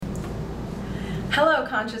Hello,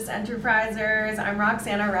 Conscious Enterprisers. I'm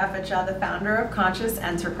Roxana Rafacha, the founder of Conscious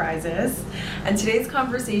Enterprises, and today's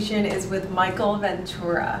conversation is with Michael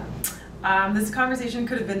Ventura. This conversation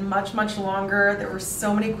could have been much, much longer. There were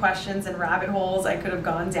so many questions and rabbit holes I could have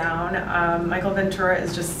gone down. Michael Ventura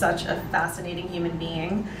is just such a fascinating human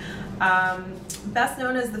being. Best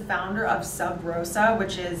known as the founder of Sub Rosa,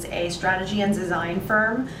 which is a strategy and design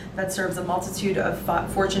firm that serves a multitude of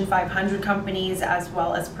Fortune 500 companies as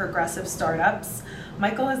well as progressive startups.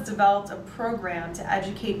 Michael has developed a program to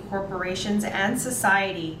educate corporations and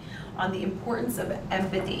society on the importance of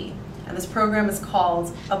empathy, and this program is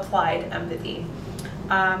called Applied Empathy.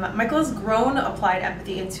 Michael has grown Applied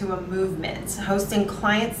Empathy into a movement, hosting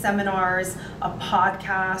client seminars, a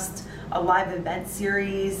podcast, a live event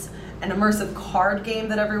series, an immersive card game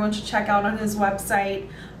that everyone should check out on his website,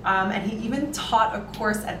 and he even taught a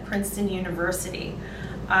course at Princeton University,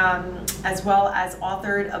 as well as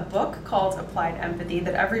authored a book called Applied Empathy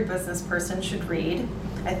that every business person should read.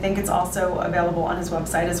 I think it's also available on his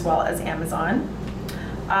website as well as Amazon.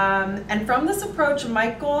 And from this approach,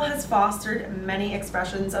 Michael has fostered many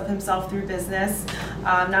expressions of himself through business.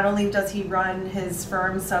 Not only does he run his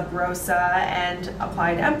firm Sub Rosa and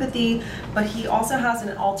Applied Empathy, but he also has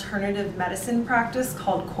an alternative medicine practice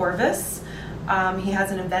called Corvus. He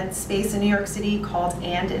has an event space in New York City called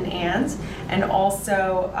and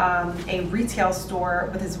also a retail store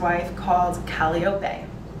with his wife called Calliope.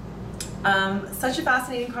 Such a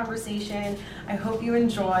fascinating conversation. I hope you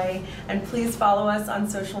enjoy, and please follow us on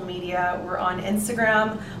social media. We're on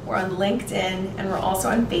Instagram, we're on LinkedIn, and we're also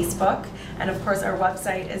on Facebook. And of course, our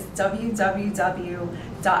website is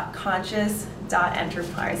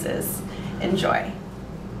www.conscious.enterprises. Enjoy.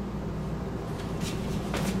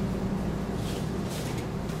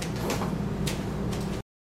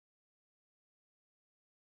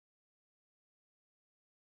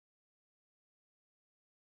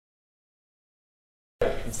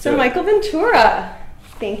 So Michael Ventura,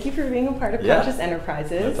 thank you for being a part of Conscious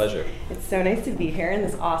Enterprises. My pleasure. It's so nice to be here in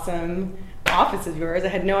this awesome office of yours. I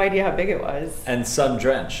had no idea how big it was. And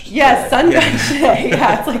sun-drenched. Yes, sun-drenched today.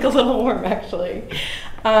 Yeah, it's like a little warm actually.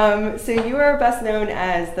 So you are best known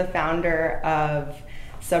as the founder of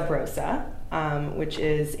Sub Rosa, which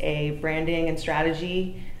is a branding and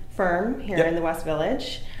strategy firm here in the West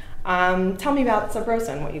Village. Tell me about Sub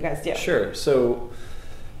Rosa and what you guys do. Sure. So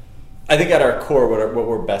I think at our core, what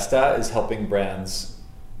we're best at is helping brands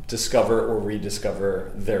discover or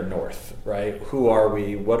rediscover their north, right? Who are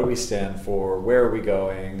we? What do we stand for? Where are we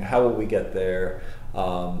going? How will we get there?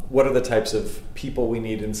 What are the types of people we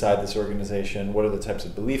need inside this organization? What are the types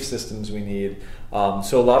of belief systems we need?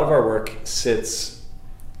 So a lot of our work sits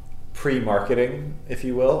pre-marketing, if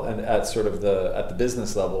you will, and at sort of at the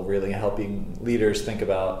business level, really helping leaders think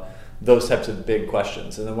about those types of big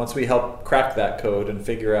questions. And then once we help crack that code and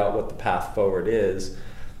figure out what the path forward is,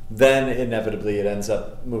 then inevitably it ends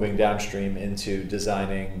up moving downstream into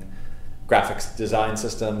designing graphics design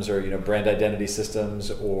systems or brand identity systems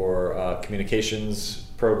or communications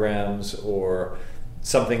programs or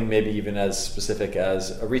something maybe even as specific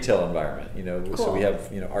as a retail environment. Cool. So we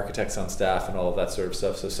have architects on staff and all of that sort of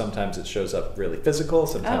stuff. So sometimes it shows up really physical,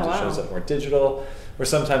 sometimes it shows up more digital, or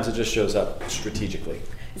sometimes it just shows up strategically.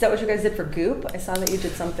 Is that what you guys did for Goop? I saw that you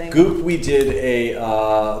did something. Goop, we did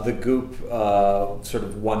the Goop sort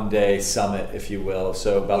of one-day summit, if you will.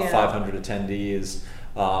 So about 500 attendees.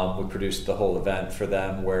 We produced the whole event for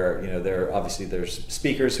them, where there's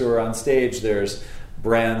speakers who are on stage. There's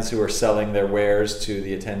brands who are selling their wares to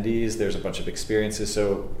the attendees. There's a bunch of experiences.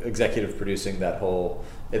 So executive producing that whole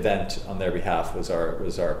event on their behalf was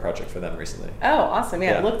our project for them recently. Oh, awesome.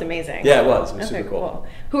 Yeah, it looked amazing. Yeah, it was super cool.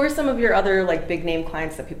 Who are some of your other big name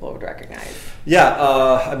clients that people would recognize?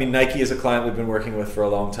 Yeah, Nike is a client we've been working with for a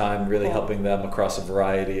long time, really helping them across a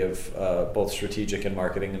variety of both strategic and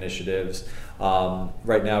marketing initiatives.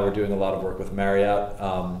 Right now we're doing a lot of work with Marriott.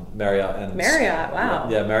 Marriott, wow.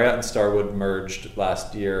 Yeah, Marriott and Starwood merged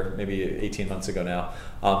last year, maybe 18 months ago now.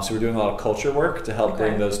 So we're doing a lot of culture work to help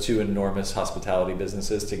bring those two enormous hospitality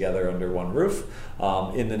businesses together under one roof.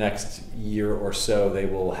 In the next year or so, they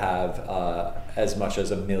will have as much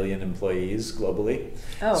as 1 million employees globally.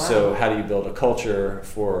 Oh, wow. So how do you build a culture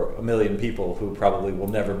for 1 million people who probably will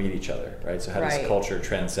never meet each other, right? So how does culture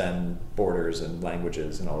transcend borders and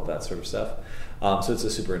languages and all of that sort of stuff? So it's a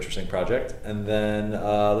super interesting project. And then,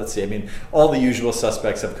 let's see, all the usual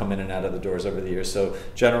suspects have come in and out of the doors over the years. So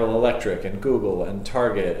General Electric and Google and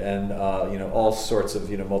Target and, all sorts of,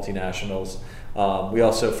 multinationals. We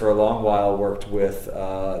also, for a long while, worked with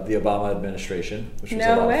the Obama administration, which was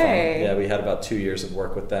a lot of fun. Yeah, we had about 2 years of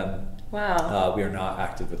work with them Wow. We are not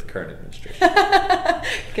active with the current administration.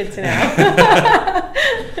 Good to know.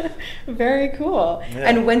 Very cool. Yeah.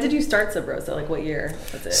 And when did you start Sub Rosa? Like what year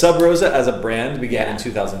was it? Sub Rosa as a brand began in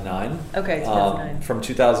 2009. Okay, 2009. From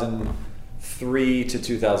 2003 to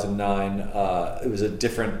 2009, it was a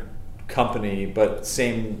different company, but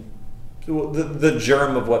same. The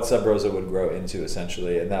germ of what Sub Rosa would grow into,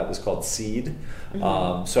 essentially, and that was called Seed.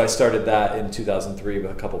 Mm-hmm. So I started that in 2003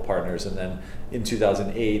 with a couple partners, and then in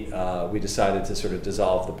 2008 we decided to sort of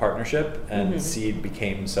dissolve the partnership, and Seed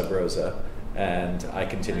became Sub Rosa, and I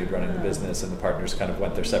continued running the business, and the partners kind of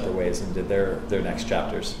went their separate ways and did their next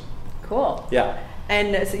chapters. Cool. Yeah.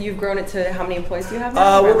 And so you've grown it to how many employees do you have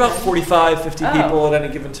now? We're about 45, 50 Oh. people at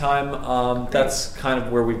any given time. That's kind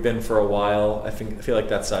of where we've been for a while. I feel like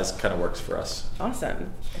that size kind of works for us.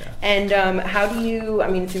 Awesome. Yeah. And how do you, I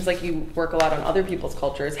mean, it seems like you work a lot on other people's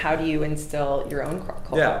cultures. How do you instill your own That's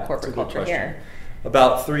a corporate good culture question. here?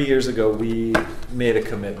 About 3 years ago, we made a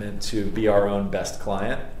commitment to be our own best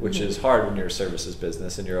client, which is hard when you're a services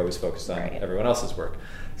business and you're always focused on everyone else's work.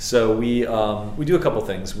 So we do a couple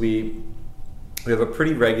things. We have a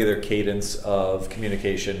pretty regular cadence of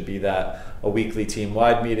communication, be that a weekly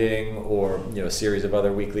team-wide meeting or a series of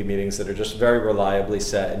other weekly meetings that are just very reliably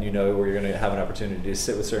set, and where you're going to have an opportunity to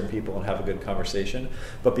sit with certain people and have a good conversation.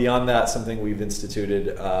 But beyond that, something we've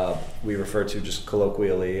instituted, we refer to just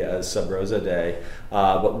colloquially as Sub Rosa Day,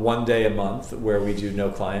 but one day a month where we do no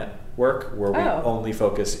client work, where we only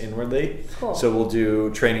focus inwardly. Cool. So we'll do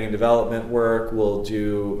training and development work, we'll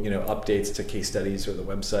do updates to case studies or the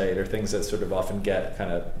website or things that sort of often get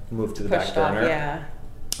kind of moved to the back burner. Yeah.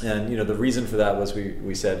 And the reason for that was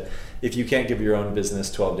we said, if you can't give your own business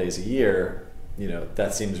 12 days a year,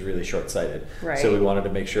 that seems really short-sighted. Right. So we wanted to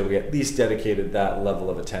make sure we at least dedicated that level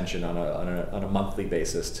of attention on a monthly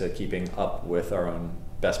basis to keeping up with our own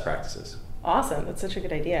best practices. Awesome. That's such a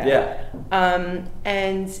good idea. Yeah.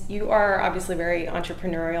 And you are obviously very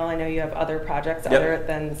entrepreneurial. I know you have other projects other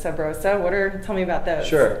than Sub Rosa. Tell me about those.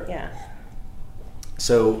 Sure. Yeah.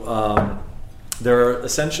 So there are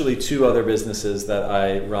essentially two other businesses that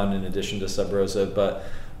I run in addition to Sub Rosa, but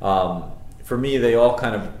for me, they all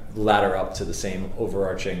kind of ladder up to the same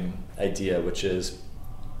overarching idea, which is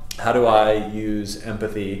how do I use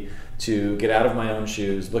empathy to get out of my own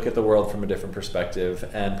shoes, look at the world from a different perspective,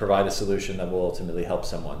 and provide a solution that will ultimately help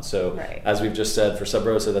someone. So as we've just said, for Sub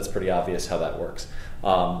Rosa, that's pretty obvious how that works.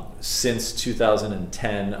 Since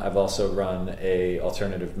 2010, I've also run a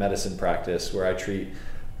alternative medicine practice where I treat,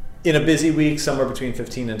 in a busy week, somewhere between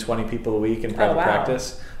 15 and 20 people a week in private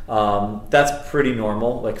practice. That's pretty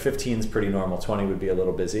normal. Like 15 is pretty normal. 20 would be a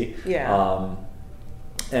little busy. Yeah.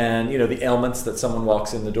 And the ailments that someone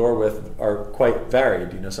walks in the door with are quite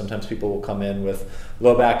varied. Sometimes people will come in with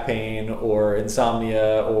low back pain or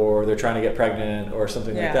insomnia, or they're trying to get pregnant or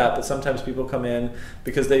something like that. But sometimes people come in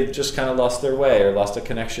because they've just kind of lost their way or lost a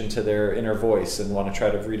connection to their inner voice and want to try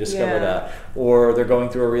to rediscover that. Or they're going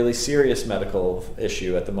through a really serious medical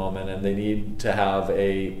issue at the moment and they need to have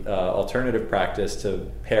a alternative practice to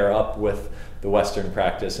pair up with the Western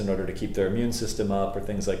practice in order to keep their immune system up or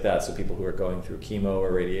things like that. So people who are going through chemo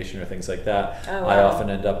or radiation or things like that, I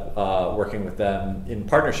often end up working with them in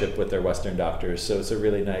partnership with their Western doctors. So it's a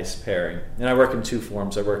really nice pairing. And I work in two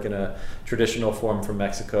forms. I work in a traditional form from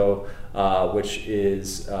Mexico, which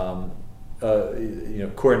is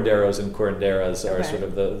curanderos and curanderas are sort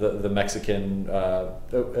of the Mexican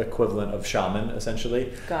equivalent of shaman,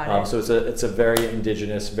 essentially. Got it. So it's a very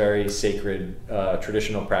indigenous, very sacred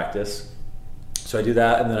traditional practice. So I do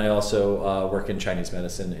that, and then I also work in Chinese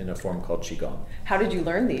medicine in a form called Qigong. How did you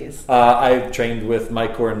learn these? I trained with my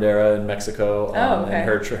curandera in Mexico, okay. and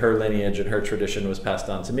her lineage and her tradition was passed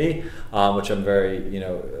on to me, which I'm very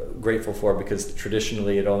grateful for, because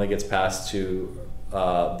traditionally it only gets passed to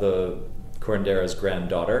the curandera's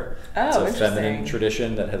granddaughter. It's a feminine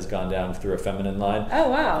tradition that has gone down through a feminine line. Oh,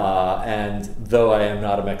 wow. And though I am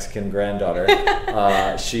not a Mexican granddaughter,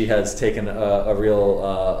 she has taken a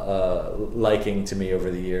real liking to me over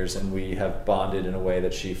the years, and we have bonded in a way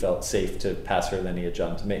that she felt safe to pass her lineage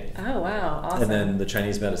on to me. Oh, wow. Awesome. And then the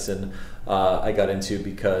Chinese medicine I got into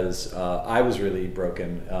because I was really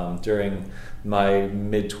broken. During my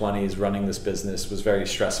mid-20s, running this business was very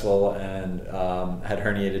stressful, and had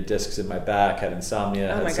herniated discs in my back, had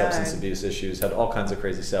insomnia, had substance abuse issues, had all kinds of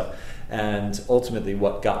crazy stuff. And ultimately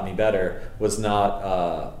what got me better was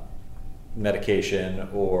not medication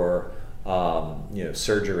or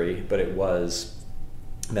surgery, but it was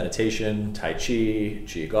meditation, Tai Chi,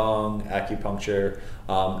 Qigong, acupuncture.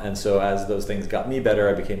 And so as those things got me better,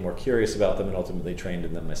 I became more curious about them and ultimately trained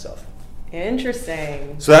in them myself.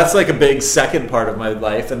 Interesting. So that's like a big second part of my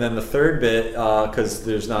life. And then the third bit, because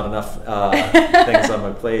there's not enough things on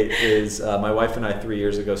my plate, is my wife and I 3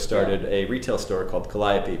 years ago started a retail store called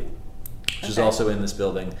Calliope, which is also in this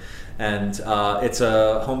building. And it's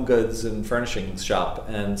a home goods and furnishings shop.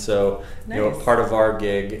 And so, part of our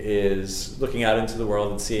gig is looking out into the world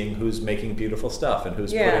and seeing who's making beautiful stuff and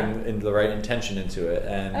who's putting in the right intention into it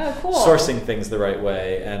and sourcing things the right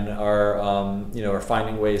way and are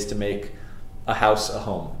finding ways to make a house a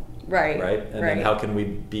home. Right. And then how can we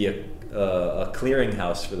be a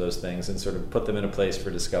clearinghouse for those things and sort of put them in a place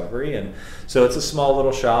for discovery. And so it's a small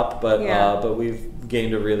little shop, but we've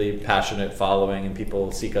gained a really passionate following, and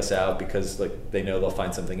people seek us out because they know they'll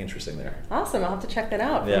find something interesting there. Awesome. I'll have to check that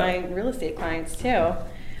out for my real estate clients too.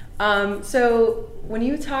 So when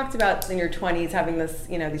you talked about in your 20s having this,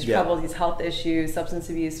 these troubles, these health issues, substance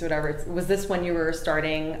abuse, whatever, was this when you were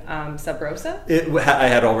starting Sub Rosa? I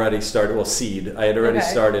had already started, Seed. I had already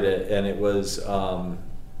started it, and it was,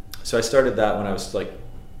 so I started that when I was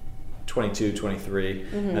 22, 23,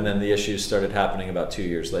 and then the issues started happening about 2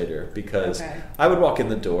 years later because I would walk in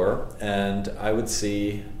the door and I would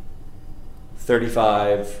see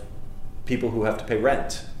 35 people who have to pay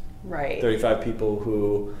rent. Right. 35 people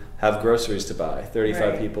who have groceries to buy.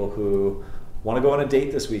 35 people who want to go on a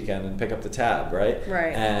date this weekend and pick up the tab, right?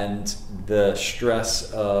 Right. And the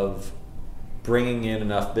stress of bringing in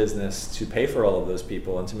enough business to pay for all of those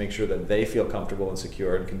people and to make sure that they feel comfortable and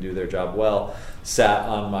secure and can do their job well sat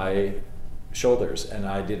on my shoulders, and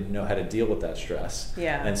I didn't know how to deal with that stress.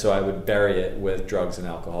 Yeah. And so I would bury it with drugs and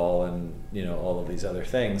alcohol and all of these other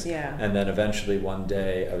things. Yeah. And then eventually one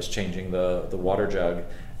day I was changing the water jug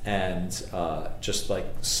and just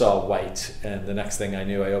saw white, and the next thing I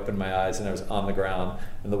knew I opened my eyes and I was on the ground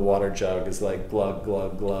and the water jug is glug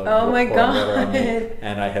glug glug. Oh my god.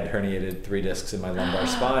 And I had herniated 3 discs in my lumbar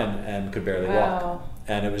spine and could barely walk.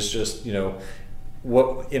 And it was just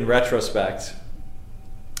what in retrospect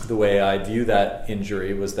the way I view that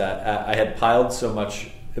injury was that I had piled so much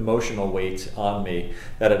emotional weight on me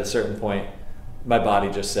that at a certain point my body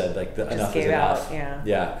just said enough is enough.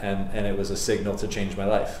 And it was a signal to change my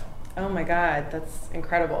life. Oh my god, that's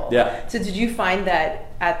incredible. Yeah. So did you find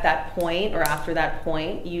that at that point or after that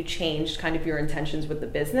point you changed kind of your intentions with the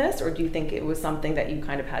business, or do you think it was something that you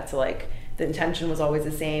kind of had to the intention was always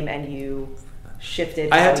the same and you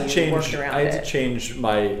shifted how you worked around it? I had to change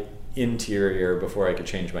my interior before I could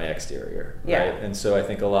change my exterior, right? And so I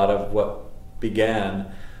think a lot of what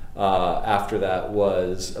began after that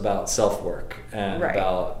was about self-work and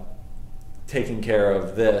about taking care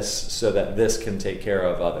of this so that this can take care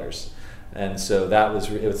of others. And so that was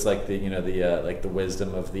it's like the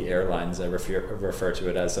wisdom of the airlines. I refer to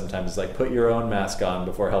it as sometimes put your own mask on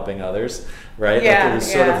before helping others, right? It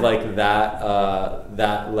was sort of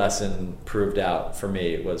that lesson proved out for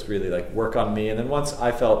me. It was really work on me, and then once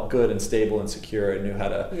I felt good and stable and secure and knew how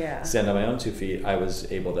to stand on my own 2 feet, I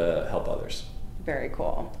was able to help others. Very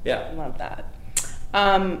cool. Yeah, I love that.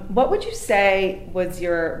 What would you say was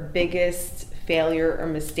your biggest failure or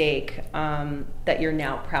mistake that you're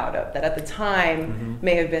now proud of, that at the time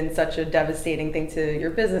may have been such a devastating thing to your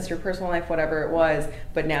business, your personal life, whatever it was,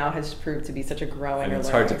 but now has proved to be such a growing it's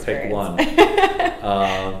hard to pick one.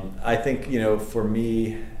 I think, for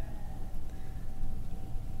me,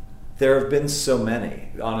 there have been so many,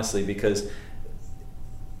 honestly, because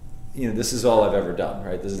this is all I've ever done,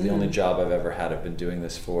 right? This is the only job I've ever had. I've been doing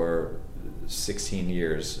this for 16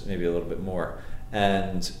 years, maybe a little bit more.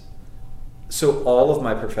 And so all of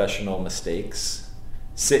my professional mistakes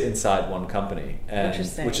sit inside one company, and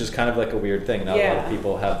which is kind of a weird thing. Not a lot of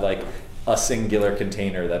people have a singular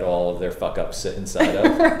container that all of their fuck ups sit inside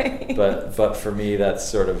of. Right. But for me, that's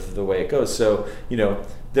sort of the way it goes. So,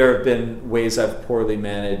 there have been ways I've poorly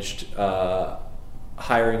managed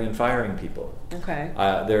hiring and firing people. Okay.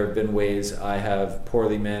 There have been ways I have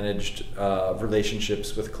poorly managed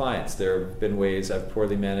relationships with clients. There have been ways I've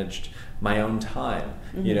poorly managed my own time,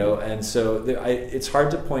 and so it's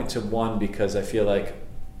hard to point to one because I feel like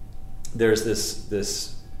there's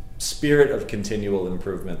this spirit of continual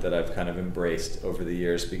improvement that I've kind of embraced over the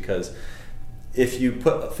years, because if you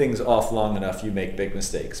put things off long enough, you make big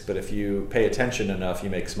mistakes. But if you pay attention enough, you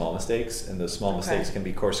make small mistakes, and those small mistakes can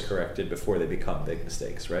be course corrected before they become big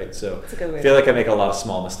mistakes, right? So I feel like I make a lot of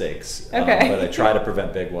small mistakes, but I try to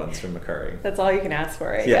prevent big ones from occurring. That's all you can ask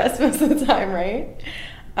for, I guess, most of the time, right?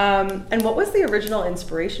 And what was the original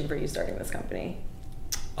inspiration for you starting this company?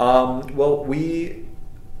 Well,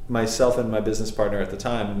 myself and my business partner at the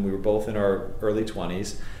time, we were both in our early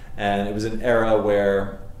 20s, and it was an era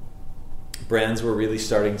where brands were really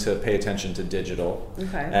starting to pay attention to digital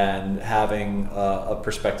and having a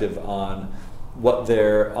perspective on what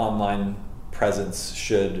their online presence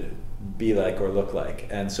should be like or look like.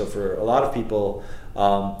 And so for a lot of people,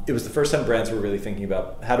 it was the first time brands were really thinking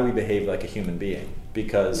about how do we behave like a human being,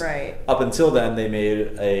 because up until then they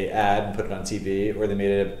made a ad and put it on TV, or they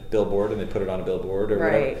made a billboard and they put it on a billboard or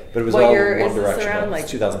whatever, but it was all one direction. Around like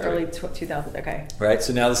 2003. Early 2000, right?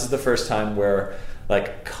 So now this is the first time where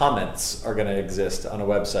like comments are going to exist on a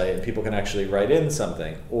website and people can actually write in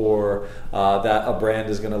something, or that a brand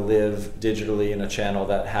is going to live digitally in a channel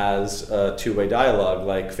that has a two-way dialogue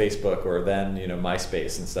like Facebook or then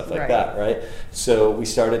MySpace and stuff like that, right? So we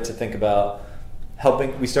started to think about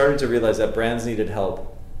we started to realize that brands needed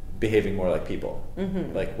help behaving more like people.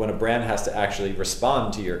 Like when a brand has to actually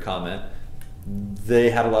respond to your comment, they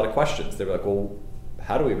had a lot of questions. They were like, well,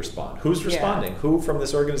 how do we respond? Who's responding? Who from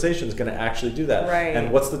this organization is going to actually do that?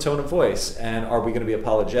 And what's the tone of voice? And are we going to be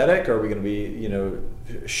apologetic? Are we going to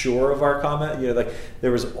be, sure of our comment? Like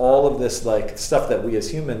there was all of this like stuff that we as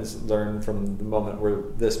humans learn from the moment we're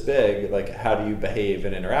this big. Like how do you behave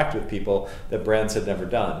and interact with people that brands had never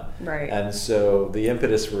done? And so the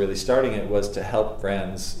impetus for really starting it was to help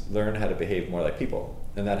brands learn how to behave more like people,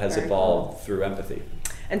 and that has evolved through empathy.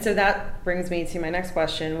 And so that brings me to my next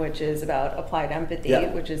question, which is about Applied Empathy,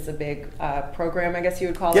 which is a big program, I guess you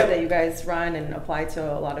would call it, that you guys run and apply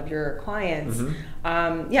to a lot of your clients.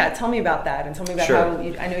 Tell me about that, and tell me about how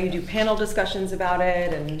I know you do panel discussions about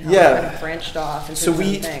it, and how it kind of branched off into so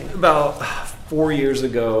we, about 4 years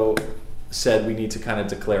ago, said we need to kind of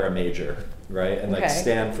declare a major, right? And like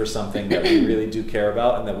stand for something that we really do care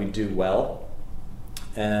about and that we do well.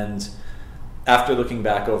 And after looking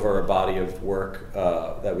back over a body of work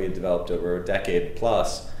that we had developed over a decade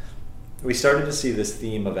plus, we started to see this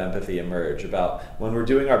theme of empathy emerge about when we're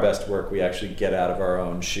doing our best work, we actually get out of our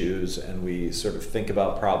own shoes and we sort of think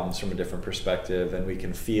about problems from a different perspective, and we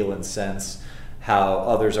can feel and sense how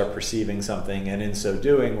others are perceiving something, and in so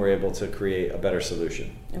doing, we're able to create a better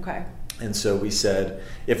solution. And so we said,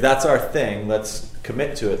 if that's our thing, let's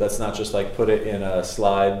commit to it. Let's not just like put it in a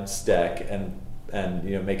slides deck and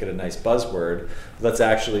make it a nice buzzword. Let's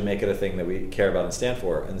actually make it a thing that we care about and stand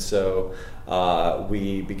for. And so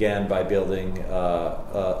we began by building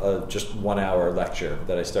a just 1 hour lecture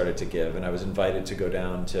that I started to give, and I was invited to go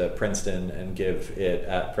down to Princeton and give it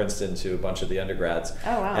at Princeton to a bunch of the undergrads.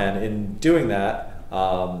 And in doing that,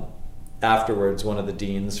 afterwards, one of the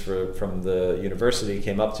deans from the university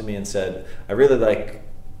came up to me and said, I really like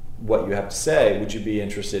what you have to say. Would you be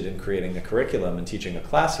interested in creating a curriculum and teaching a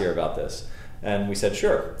class here about this? And we said,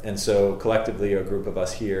 sure. And so collectively, a group of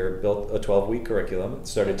us here built a 12-week curriculum,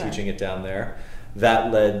 started teaching it down there.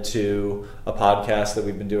 That led to a podcast that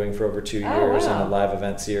we've been doing for over 2 years and a live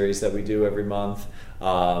event series that we do every month.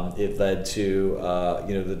 It led to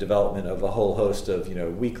the development of a whole host of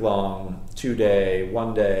week-long, 2-day,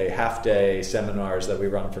 1-day, half-day seminars that we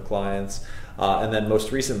run for clients. And then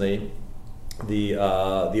most recently, the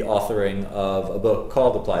authoring of a book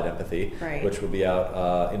called Applied Empathy, which will be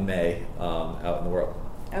out in May out in the world.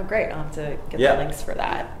 Oh, great. I'll have to get the links for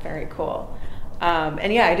that. Very cool. I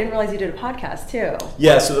didn't realize you did a podcast too.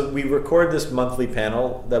 Yeah, so we record this monthly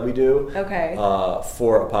panel that we do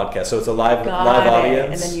for a podcast. So it's a live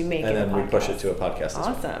audience, and then you make it a podcast. We push it to a podcast.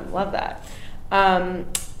 Awesome. Love that.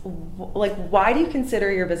 Why do you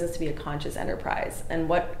consider your business to be a conscious enterprise, and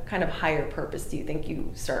what kind of higher purpose do you think you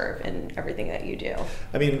serve in everything that you do?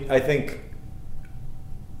 I mean, I think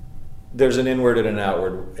there's an inward and an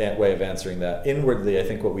outward way of answering that. Inwardly, I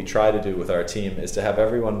think what we try to do with our team is to have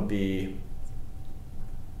everyone be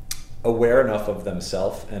aware enough of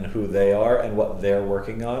themselves and who they are and what they're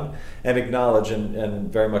working on, and acknowledge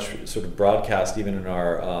and very much sort of broadcast, even in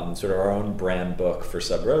our sort of our own brand book for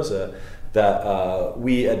Sub Rosa, that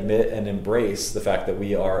we admit and embrace the fact that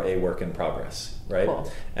we are a work in progress, right? Cool.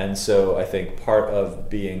 And so I think part of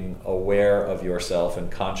being aware of yourself and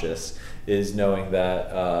conscious is knowing that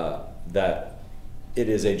that it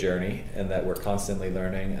is a journey, and that we're constantly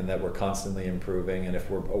learning, and that we're constantly improving. And if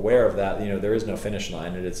we're aware of that, there is no finish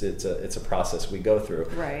line. It's a process we go through.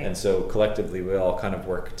 And so collectively, we all kind of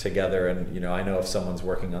work together. And I know if someone's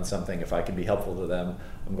working on something, if I can be helpful to them,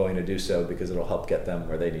 I'm going to do so, because it'll help get them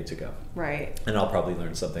where they need to go. And I'll probably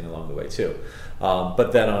learn something along the way too.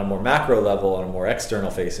 But then on a more macro level, on a more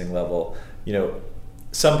external facing level,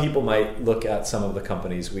 some people might look at some of the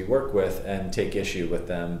companies we work with and take issue with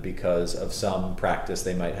them because of some practice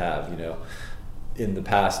they might have. In the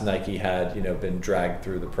past, Nike had been dragged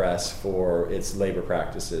through the press for its labor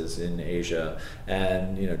practices in Asia,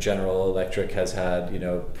 and General Electric has had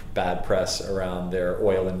bad press around their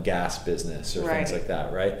oil and gas business or things like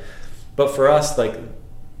that, right? But for us, like,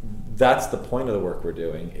 that's the point of the work we're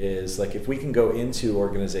doing, is like, if we can go into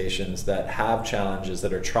organizations that have challenges,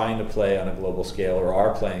 that are trying to play on a global scale or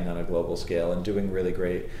are playing on a global scale and doing really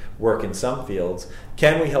great work in some fields,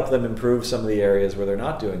 can we help them improve some of the areas where they're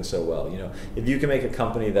not doing so well? You know, if you can make a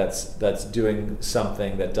company that's doing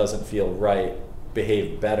something that doesn't feel right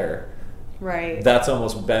behave better, right, that's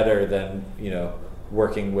almost better than, you know,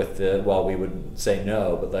 working with the, well, we would say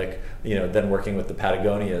no, but like, you know, then working with the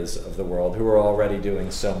Patagonias of the world, who are already doing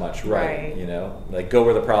so much right. You know, like, go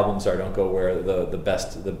where the problems are, don't go where the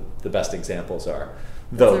best examples are.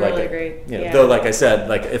 Though, that's like, really great. You know, Yeah. though, like I said,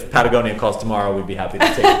 like, if Patagonia calls tomorrow, we'd be happy to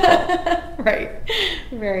take a call. Right.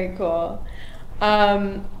 Very cool.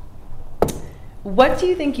 What do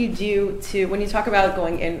you think you do to, when you talk about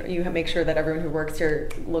going in, you make sure that everyone who works here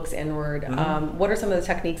looks inward. Mm-hmm. What are some of the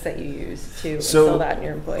techniques that you use to instill that in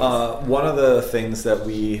your employees? One of the things that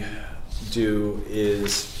we do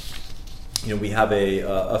is, you know, we have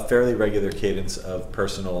a fairly regular cadence of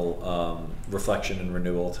personal reflection and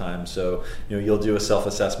renewal time. So, you know, you'll do a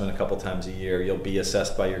self-assessment a couple times a year. You'll be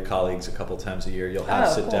assessed by your colleagues a couple times a year. You'll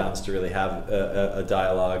have sit-downs to really have a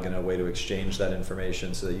dialogue and a way to exchange that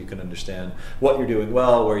information so that you can understand what you're doing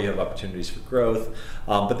well, where you have opportunities for growth.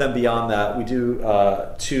 But then beyond that, we do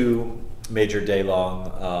 2 major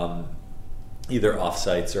day-long either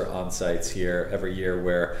off-sites or on-sites here every year,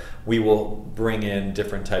 where we will bring in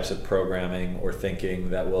different types of programming or thinking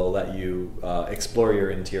that will let you explore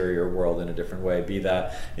your interior world in a different way, be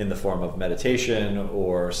that in the form of meditation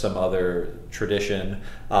or some other tradition,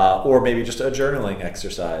 or maybe just a journaling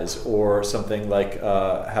exercise, or something like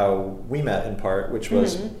how we met in part, which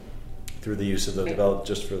was through the use of the developed,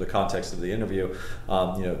 just for the context of the interview,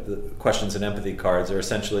 you know, the questions and empathy cards are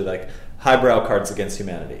essentially like highbrow cards against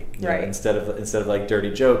humanity. You know, instead of like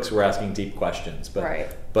dirty jokes, we're asking deep questions.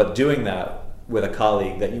 But doing that with a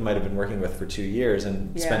colleague that you might have been working with for 2 years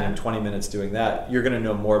and spending 20 minutes doing that, you're going to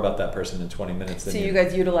know more about that person in 20 minutes than so you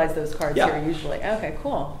guys utilize those cards here usually. Okay,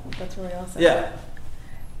 cool. That's really awesome. Yeah.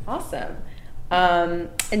 Awesome.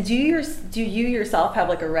 And do you yourself have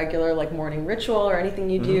like a regular like morning ritual or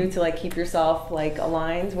anything you do to like keep yourself like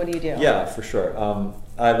aligned? What do you do? Yeah, for sure.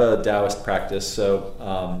 I have a Taoist practice,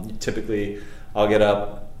 so typically I'll get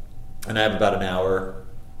up and I have about an hour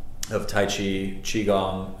of Tai Chi,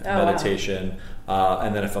 Qigong, meditation,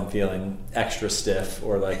 and then if I'm feeling extra stiff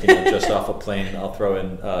or like, you know, just off a plane, I'll throw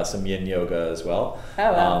in some Yin Yoga as well.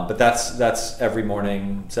 But that's every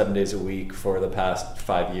morning, 7 days a week for the past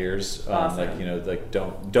 5 years. Like, you know, like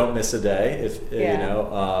don't miss a day, if you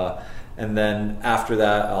know. And then after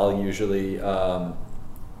that, I'll usually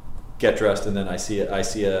get dressed, and then I see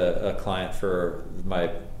a client for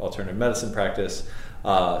my alternative medicine practice.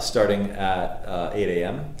 Starting at 8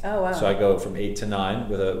 a.m. Oh, wow. So I go from 8 to 9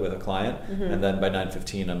 with a client, and then by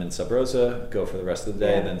 9:15 I'm in Sub Rosa, go for the rest of the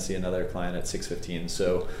day, and then see another client at 6:15.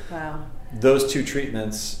 So those 2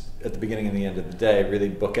 treatments at the beginning and the end of the day really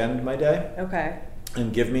bookend my day. Okay.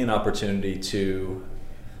 And give me an opportunity to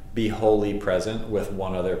be wholly present with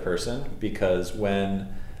one other person, because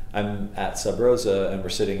when I'm at Sub Rosa and we're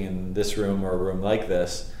sitting in this room or a room like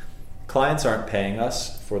this, clients aren't paying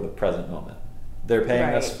us for the present moment. They're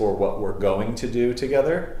paying us for what we're going to do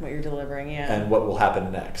together. What you're delivering, and what will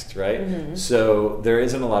happen next, right? So there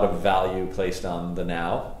isn't a lot of value placed on the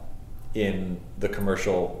now in the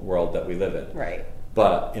commercial world that we live in. Right.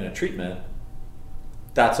 But in a treatment,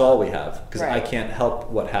 that's all we have, because I can't help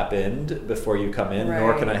what happened before you come in,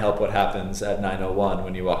 nor can I help what happens at 9:01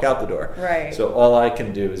 when you walk out the door. Right. So all I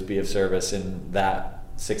can do is be of service in that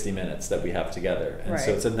 60 minutes that we have together. And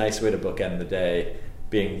so it's a nice way to bookend the day,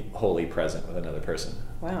 being wholly present with another person.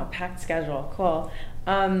 Wow, packed schedule. Cool.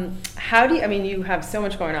 How do you, I mean, you have so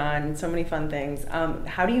much going on, so many fun things.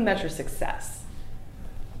 How do you measure success?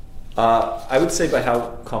 I would say by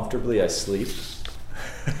how comfortably I sleep.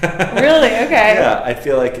 Really? Okay. Yeah, I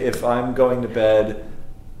feel like if I'm going to bed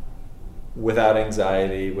without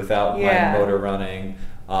anxiety, without my motor running,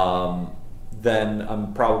 then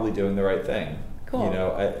I'm probably doing the right thing. Cool. You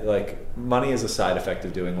know, money is a side effect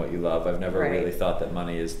of doing what you love. I've never really thought that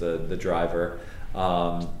money is the driver.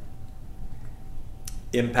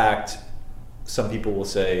 Impact, some people will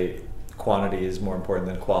say quantity is more important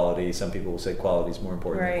than quality. Some people will say quality is more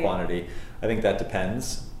important than quantity. I think that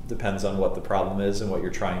depends on what the problem is and what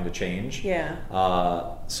you're trying to change. Yeah.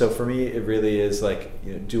 So for me, it really is like,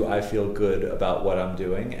 you know, do I feel good about what I'm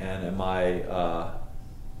doing, and am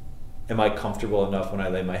I comfortable enough when I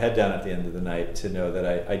lay my head down at the end of the night to know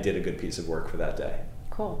that I did a good piece of work for that day?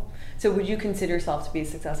 Cool. So would you consider yourself to be a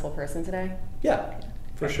successful person today? Yeah,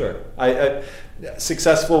 for sure. I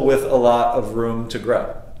successful with a lot of room to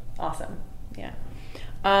grow. Awesome. Yeah.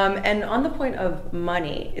 And on the point of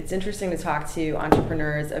money, it's interesting to talk to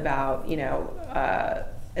entrepreneurs about,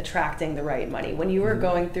 attracting the right money. When you were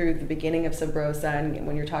going through the beginning of Sub Rosa, and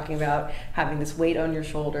when you're talking about having this weight on your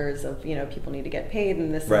shoulders of, people need to get paid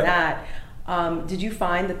and this Right. and that, did you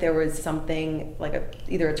find that there was something like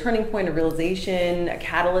either a turning point, a realization, a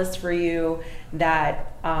catalyst for you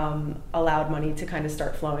that allowed money to kind of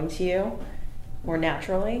start flowing to you more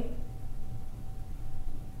naturally?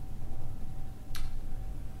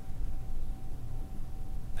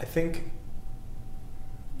 I think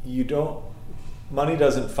money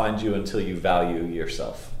doesn't find you until you value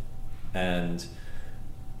yourself. And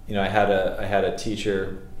I had a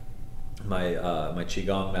teacher, my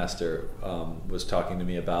Qigong master, was talking to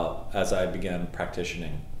me about, as I began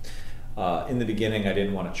practicing. In the beginning, I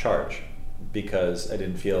didn't want to charge because I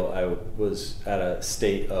didn't feel I was at a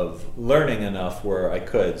state of learning enough where I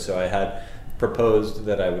could. So I had proposed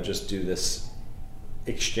that I would just do this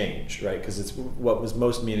exchange, right? Because it's what was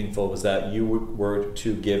most meaningful was that you were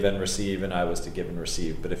to give and receive, and I was to give and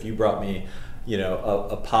receive. But if you brought me,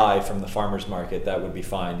 a pie from the farmer's market, that would be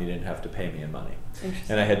fine. You didn't have to pay me in money.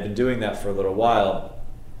 And I had been doing that for a little while,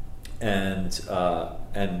 and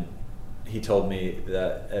he told me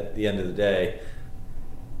that at the end of the day,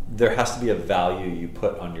 there has to be a value you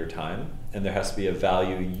put on your time, and there has to be a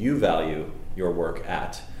value you value your work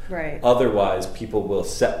at. Right. Otherwise, people will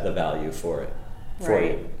set the value for it. For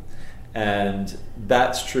Right. you. And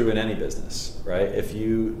that's true in any business, right? If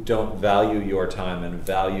you don't value your time and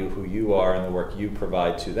value who you are and the work you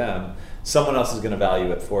provide to them, someone else is going to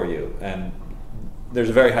value it for you. And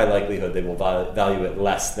there's a very high likelihood they will value it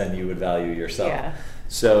less than you would value yourself. Yeah.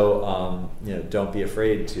 So, don't be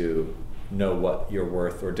afraid to know what you're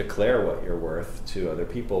worth or declare what you're worth to other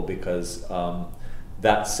people, because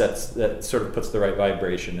that sort of puts the right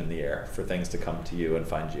vibration in the air for things to come to you and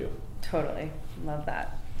find you. Totally. Love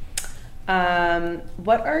that.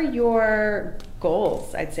 What are your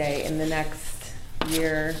goals, I'd say, in the next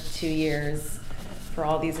year, 2 years, for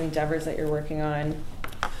all these endeavors that you're working on?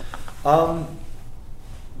 I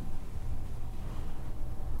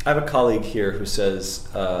have a colleague here who says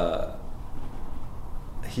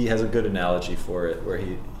he has a good analogy for it, where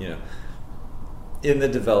he, in the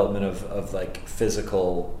development of like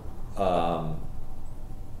physical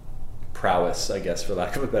prowess, I guess, for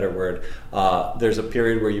lack of a better word, there's a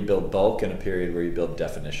period where you build bulk and a period where you build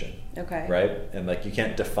definition. Okay. Right? And like you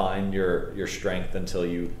can't define your strength until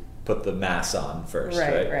you put the mass on first,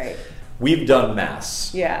 right? Right. We've done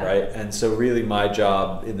mass, Yeah. right? And so really my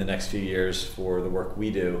job in the next few years for the work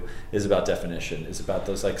we do is about definition. It's about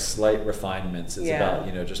those like slight refinements. It's about,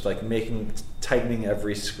 just like tightening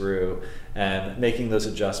every screw and making those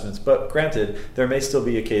adjustments. But granted, there may still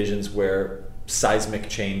be occasions where seismic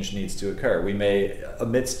change needs to occur. We may,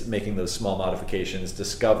 amidst making those small modifications,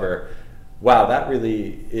 discover, wow, that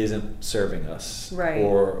really isn't serving us, right?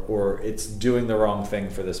 Or it's doing the wrong thing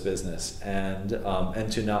for this business, and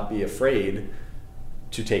to not be afraid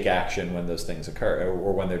to take action when those things occur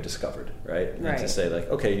or when they're discovered, right? And to say like,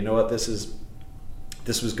 okay, you know what, this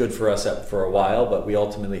was good for us for a while, but we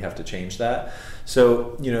ultimately have to change that.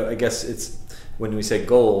 So I guess it's when we say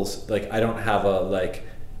goals, like I don't have a like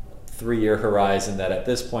 3-year horizon that at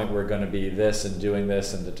this point we're going to be this and doing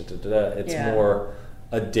this and It's more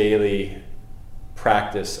a daily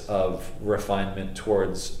practice of refinement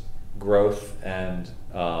towards growth and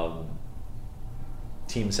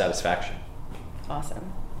team satisfaction.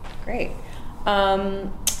 Awesome. Great.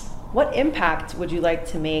 What impact would you like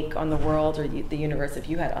to make on the world or the universe if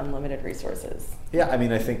you had unlimited resources? Yeah, I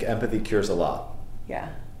mean, I think empathy cures a lot. Yeah.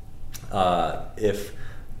 If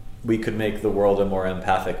we could make the world a more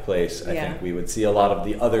empathic place, I think we would see a lot of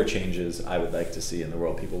the other changes I would like to see in the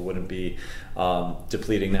world. People wouldn't be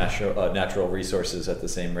depleting natural resources at the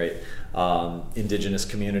same rate. Indigenous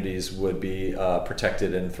communities would be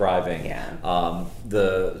protected and thriving. Yeah.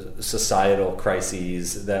 The societal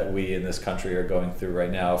crises that we in this country are going through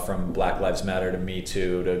right now, from Black Lives Matter to Me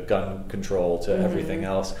Too to gun control to everything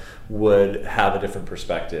else, would have a different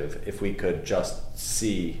perspective if we could just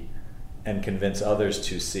see and convince others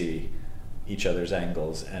to see each other's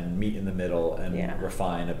angles and meet in the middle and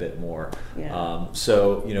refine a bit more.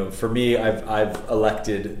 So for me, I've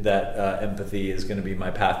elected that empathy is going to be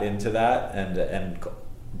my path into that, and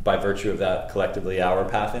by virtue of that, collectively our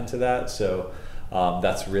path into that. So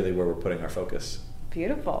that's really where we're putting our focus.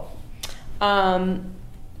 Beautiful.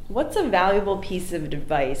 What's a valuable piece of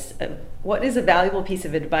advice? What is a valuable piece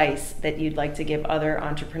of advice that you'd like to give other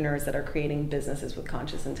entrepreneurs that are creating businesses with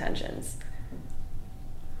conscious intentions?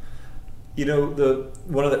 One of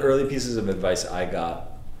the early pieces of advice I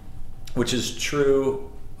got, which is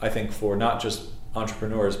true, I think, for not just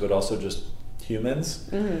entrepreneurs, but also just humans,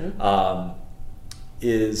 Mm-hmm.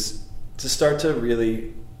 is to start to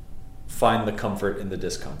really find the comfort in the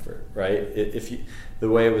discomfort, right? If you, the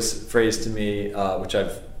way it was phrased to me, which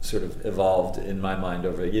I've sort of evolved in my mind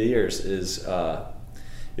over the years, is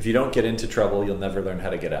if you don't get into trouble, you'll never learn how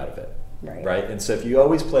to get out of it, right? And so if you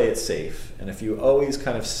always play it safe, and if you always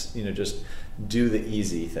kind of, just do the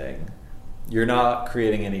easy thing, you're not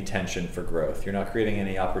creating any tension for growth. You're not creating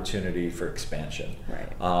any opportunity for expansion.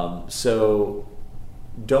 Right. So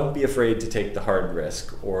don't be afraid to take the hard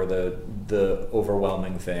risk or the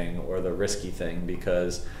overwhelming thing or the risky thing,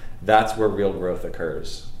 because that's where real growth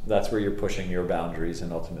occurs. That's where you're pushing your boundaries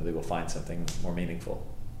and ultimately will find something more meaningful.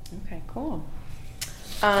 Okay, cool.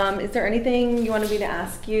 Is there anything you wanted me to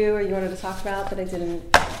ask you or you wanted to talk about that I didn't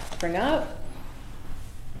bring up?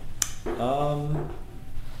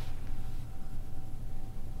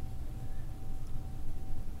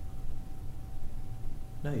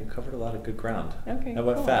 No, you covered a lot of good ground. Okay, I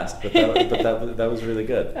went cool. fast, but that was really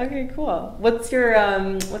good. Okay, cool. What's your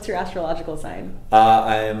astrological sign?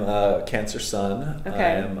 I am a Cancer Sun. Okay. I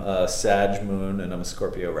am a Sag Moon, and I'm a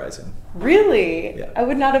Scorpio Rising. Really? Yeah. I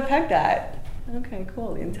would not have pegged that. Okay,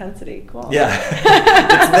 cool. The intensity, cool. Yeah,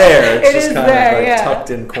 it's there. It's It just is kind there, of like yeah. tucked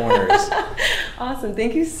in corners. Awesome.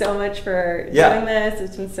 Thank you so much for Yeah. doing this.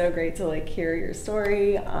 It's been so great to hear your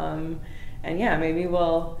story. And yeah, maybe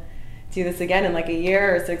we'll do this again in a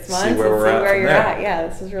year or 6 months where and we're see at where from you're there. at. Yeah,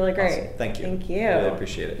 this was really great. Awesome. Thank you. Thank you. Really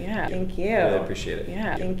appreciate it. Yeah. Thank you. Really appreciate it.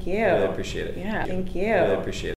 Yeah. Thank you. Really appreciate it. Yeah. Thank you. Really appreciate it.